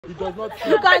He does not.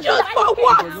 You can choose for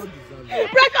what?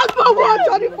 Break us for what,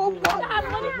 Johnny? For what?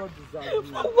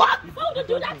 For what? Why would you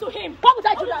do that to him? Why would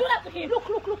I do that to him? Look.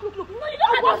 No, you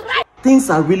don't have the right. Things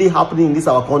are really happening in this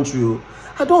our country.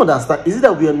 I don't understand. Is it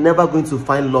that we are never going to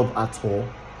find love at all?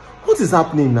 What is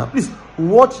happening now? Please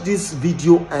watch this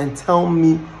video and tell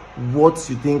me what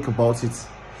you think about it.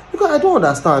 Because I don't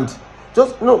understand.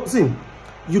 Just no, see,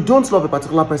 you don't love a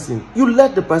particular person. You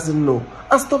let the person know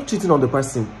and stop cheating on the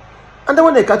person. And then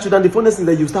when they catch you down, the funniest thing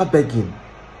that you start begging.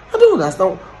 I don't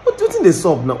understand. What do you think they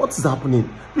solve now? What is happening?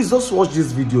 Please just watch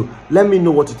this video. Let me know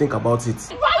what you think about it.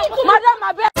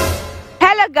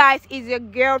 Hello guys, it's your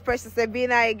girl Precious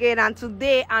Sabina again, and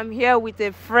today I'm here with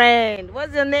a friend.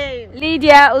 What's your name?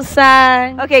 Lydia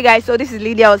Osang. Okay guys, so this is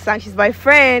Lydia Osang. She's my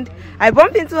friend. I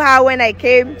bumped into her when I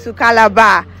came to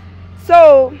Calabar.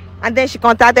 So, and then she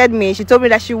contacted me. She told me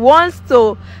that she wants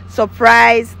to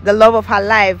surprise the love of her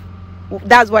life.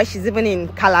 That's why she's even in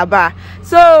Calabar.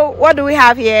 So what do we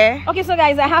have here? Okay, so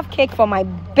guys, I have cake for my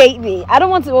baby. I don't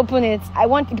want to open it. I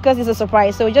want, because it's a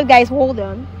surprise. So just guys, hold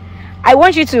on. I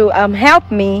want you to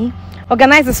help me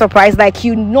organize the surprise like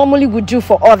you normally would do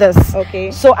for others.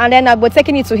 Okay. So, and then we're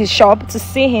taking you to his shop to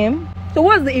see him. So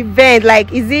what's the event?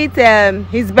 Like, is it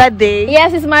his birthday?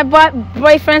 Yes, it's my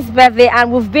boyfriend's birthday,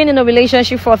 and we've been in a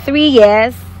relationship for 3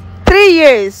 years. 3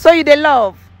 years. So you they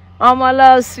love? Oh my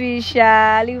love, sweet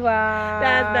Shaliva.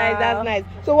 That's nice. That's nice.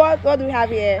 So what do we have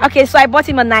here? Okay, so I bought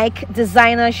him a Nike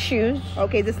designer shoes.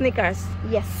 Okay, the sneakers.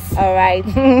 Yes. All right.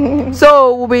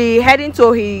 So we'll be heading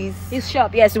to his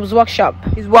shop. Yes, it was workshop.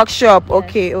 His workshop.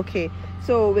 Yes. Okay.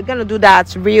 So we're gonna do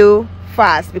that real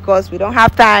fast because we don't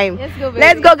have time. Let's go, baby.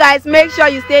 Let's go, guys. Make sure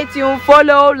you stay tuned,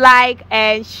 follow, like,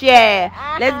 and share.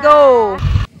 Let's go.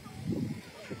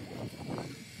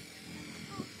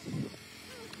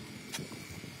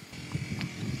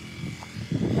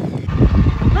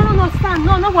 No, stand.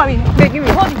 No, don't worry. Wait, give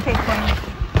me. Hold the cake for me.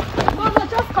 No,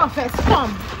 just come first.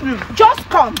 Come. Just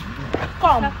come.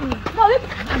 Come. No,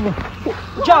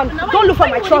 John, don't look for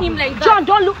my trouble. John,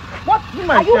 don't look. What?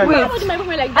 Are you weird?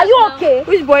 Are you okay?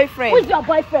 Which boyfriend? Who's your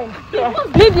boyfriend?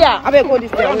 Lydia. I better go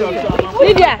this way.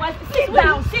 Lydia. Sit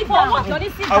down. Sit down.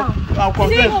 Sit down. I'll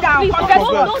confess. Sit down.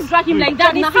 Don't drag him like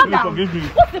that. Now, sit down.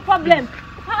 What's the problem?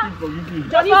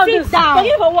 Johnny, sit down.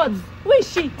 Forgive for what? Who is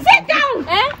she? Sit down.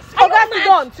 Eh? Okay, sit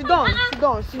down.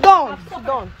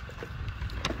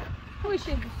 Who is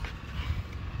she?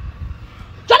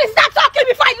 Johnny, start talking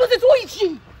before I lose it. Who is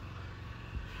she?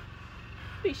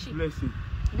 Who is she? Blessing.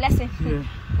 Blessing. Yeah.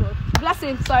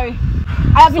 Blessing, sorry.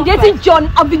 I have been dating John.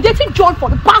 I've been dating John for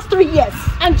the past 3 years.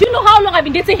 And do you know how long I've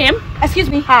been dating him? Excuse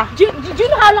me. Do you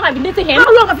know how long I've been dating him?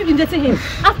 How long have you been dating him?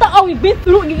 After all we've been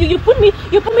through, you put me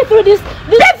through this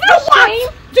What?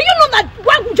 Do you know that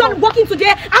when John walking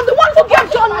today, I'm the one who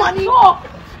gave John money? Oh.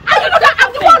 And you know that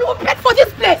I'm the one who paid for this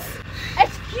place.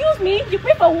 Excuse me, you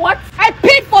pay for what? I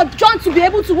paid for John to be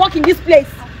able to work in this place.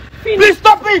 Please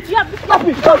stop it! Yeah, Stop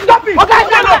it! Stop it!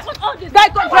 Okay,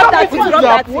 Guys, drop that thing. Drop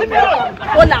that thing.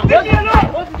 Hold on.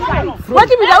 What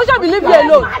do you mean? I wish I believe you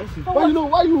alone.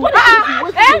 Why you?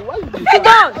 Sit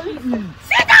down.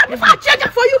 Sit down before I change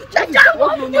it for you. Change down.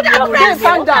 You don't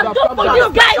Calm down. Don't put this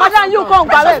guy. Madam, you come,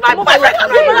 correct. This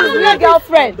is my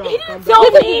girlfriend. This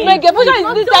is my girlfriend.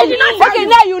 Okay,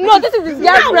 now you know this is his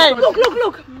girlfriend.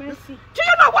 Look. Mercy. Do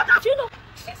you know what? Do you know?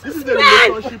 This is the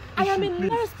relationship. I am a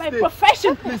nurse by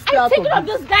profession. I'm thinking of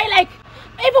this guy like,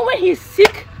 even when he's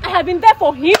sick, I have been there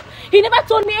for him. He never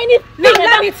told me anything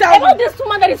let me tell about this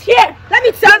woman that is here. Let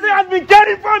me tell you. Has been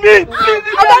caring for me. I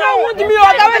don't want me.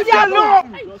 I don't want you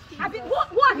alone.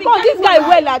 No, this guy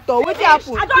well at all. What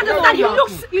happened? I don't understand.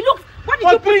 He looks. What did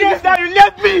For you put 3 in years now, you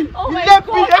left me. Oh You my left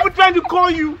me. God. Every time to call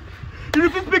you, you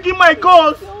refuse picking my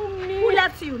calls. Who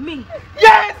left you? Me.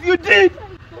 Yes, you did.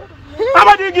 How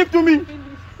much did you give to me?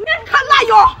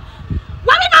 Kalayo.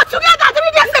 Were we not together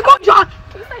 3 days ago, John?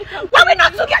 Were we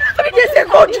not together 3 days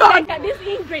ago, John? This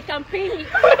Ingrid can pay me.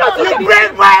 You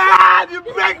break my heart. You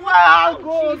break my heart.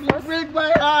 God, you break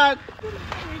my heart.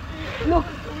 Look,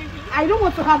 I don't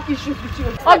want to have issues with you.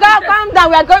 Oga, calm down.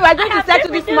 We are going to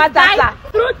settle this matter, sir.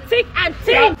 Through thick and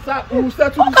thin. Sir, we will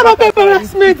settle this What kind of matter, sir.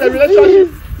 embarrassment It's a is relationship.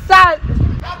 this? Sir.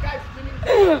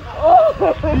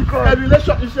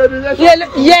 It's a relationship.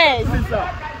 Yes. Please, sir.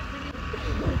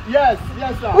 Yes,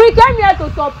 sir. We came here to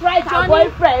surprise our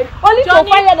boyfriend, only to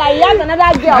find out that he has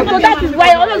another girl. So that is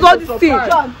why always all this thing.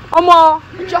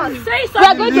 John, say We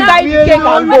are going to buy the cake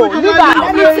and go. Leave her.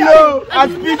 I'm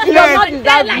He does speechless. not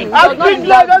deserve it. He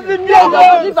does not deserve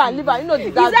it. Leave her. You know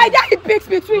deserve It's it. either he picks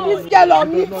between this girl or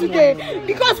me today.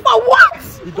 Because for what?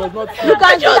 He does not. You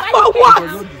can Just for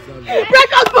what?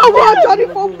 Break us for what, Johnny?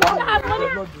 For what?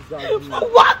 For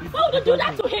what? Why would you do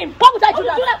that to him? Why would I do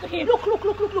that to him? Look. No,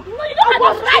 you don't have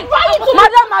the right.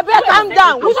 Madam, I beg, calm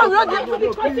down. Which one not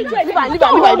Leave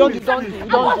I don't do.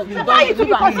 Why you to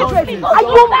be concentrating? Are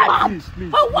you mad?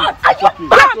 For what? Are you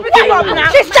mad?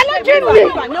 She's challenging me.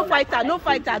 No fighter. Don't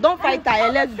fight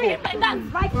her. Let's go.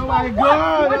 That's right. Oh my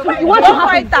God. You want to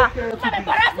fight her?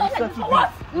 For what?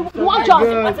 You want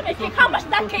to make cake? How much is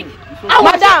that cake?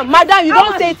 Madam, you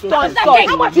don't say such.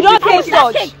 You don't say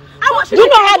such. Do you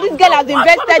know how this girl has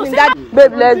invested in that?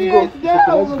 Babe, let's go.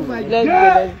 Let's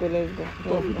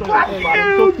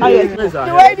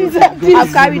go.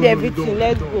 I've carried everything.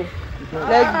 Let's go.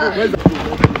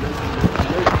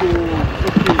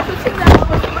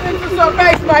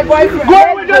 Surprise my boyfriend. Go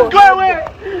away, just go away.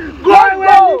 Go away,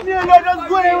 leave me alone, just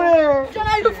go away. John,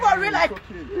 are you for real? Like,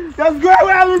 just go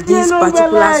away, leave me This alone.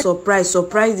 particular surprise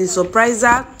the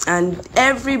surpriser and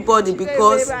everybody,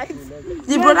 because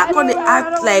the brother can't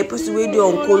act like person wey dey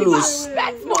on colos.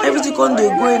 Everything can't dey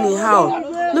go anyhow.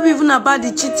 No be even about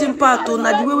the cheating part, or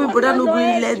na the way brother no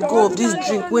gree let go of this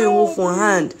drink wey he hold for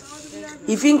hand.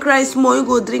 If he cry small, he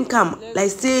go drink am.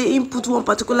 Like say he put one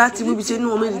particular thing, we be say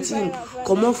no make the thing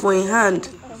come off for him hand.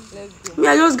 Me,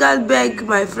 I just got beg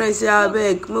my friend, say I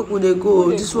beg, make we dey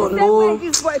go. This one no, I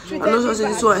know say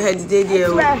this one head dey there.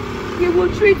 he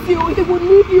will treat you, he will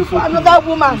leave you for another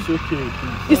woman. It's okay.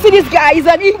 You see, this guy is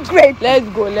an ingrate. Let's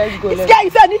go. This guy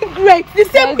is an ingrate. The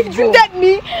same way he treated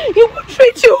me, he will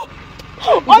treat you.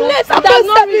 Unless I'm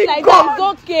not like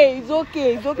God. It's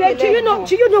okay. Then,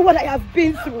 do you know what I have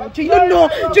been through? Do you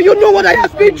know what I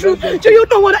have been through? Do you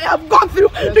know what I have gone through?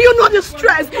 Do you know the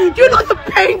stress? Do you know the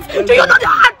pains? Do you know the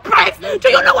heartbreaks? Do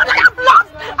you know what I have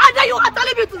lost? And then you are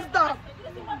telling me to stop.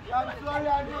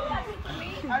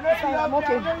 I'm sorry, I'm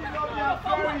okay.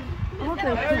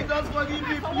 Just forgive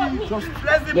me, please.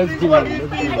 Let's go.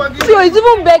 So he's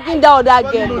even begging down that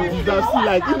girl. He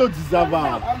don't deserve her.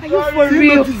 Are you for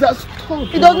real?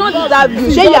 He does not deserve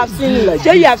you.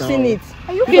 Sure, you have seen it.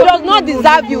 He does not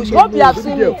deserve you. Hope you have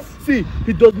seen it. See,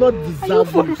 he does not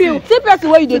deserve you. See person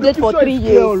where you date for 3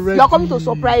 years. You are coming to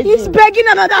surprise He's him. begging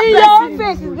another In person. your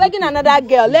face, he's begging another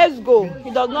girl. Let's go. He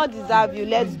does not deserve you.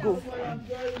 Let's go.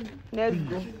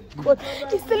 God,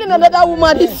 he's telling another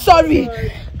woman he's sorry.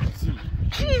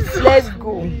 Jesus. Let's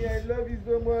go. I love you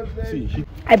so much. See,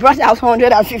 I brought out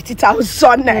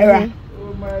 150,000 naira.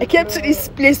 I came to this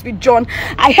place with John.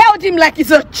 I held him like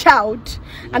he's a child,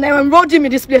 and I enrolled him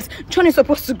in this place. John is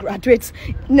supposed to graduate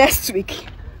next week.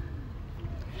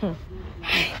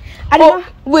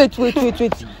 Wait.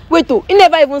 Oh, he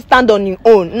never even stand on his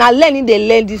own. Now learn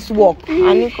this work.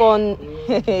 And he can.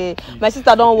 My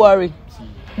sister, don't worry.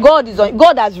 God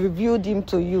has revealed him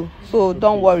to you, so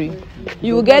don't worry.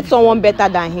 You will get someone better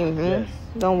than him. Yes.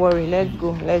 Don't worry. Let's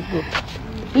go.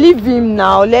 Leave him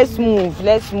now. Let's move.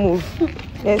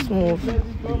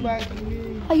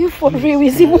 Are you for real?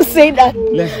 He's even saying that.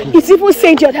 He's even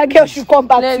saying the other girl should come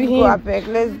back to him.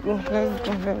 Let's go.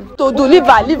 To do, leave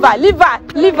her.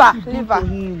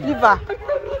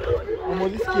 I'm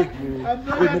on this cake, bro.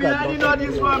 I'm not having all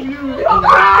this from you.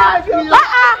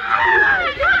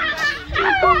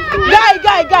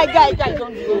 Guy,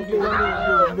 don't do.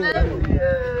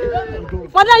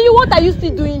 Madam, what are you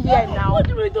still doing here now? What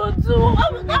do we do? I've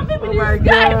been with this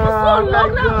guy for so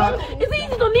long now. It's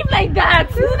easy to live like that.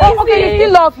 Okay, you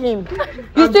still love him.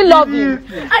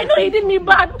 I know he did me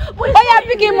bad.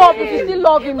 Pick him up if you still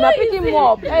love him. Now pick him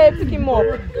up.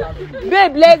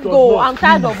 Babe, let's go. I'm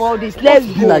tired of all this. Let's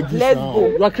go.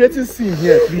 You are creating scene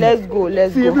here, please. Let's go.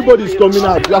 See, everybody's coming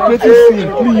out. You are creating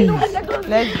scene, please.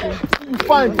 Let's go. You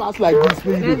find pass like this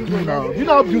when you do now. You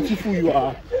know how beautiful you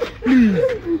are. Please.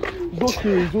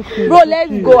 It's okay. Bro,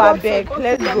 let's go, I beg.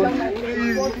 Let's go.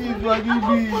 Please, forgive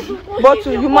me.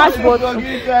 Bottle, you must bottle.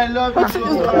 I love you so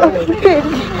much.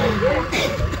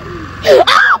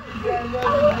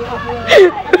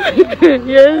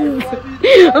 Yes.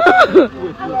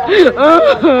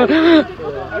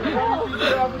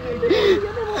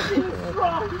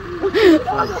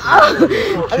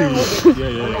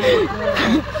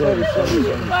 Sorry.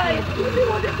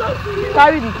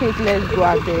 Carry the cake, let's go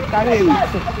out there. Carry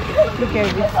everything. Look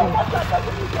everything.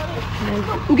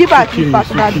 We'll give her a key back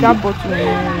that bottle.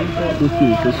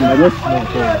 Okay. I just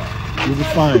you'll be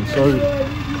fine. Sorry.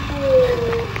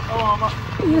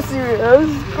 Are you serious?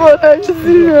 God, are you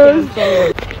serious?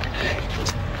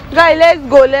 Guys, let's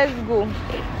go.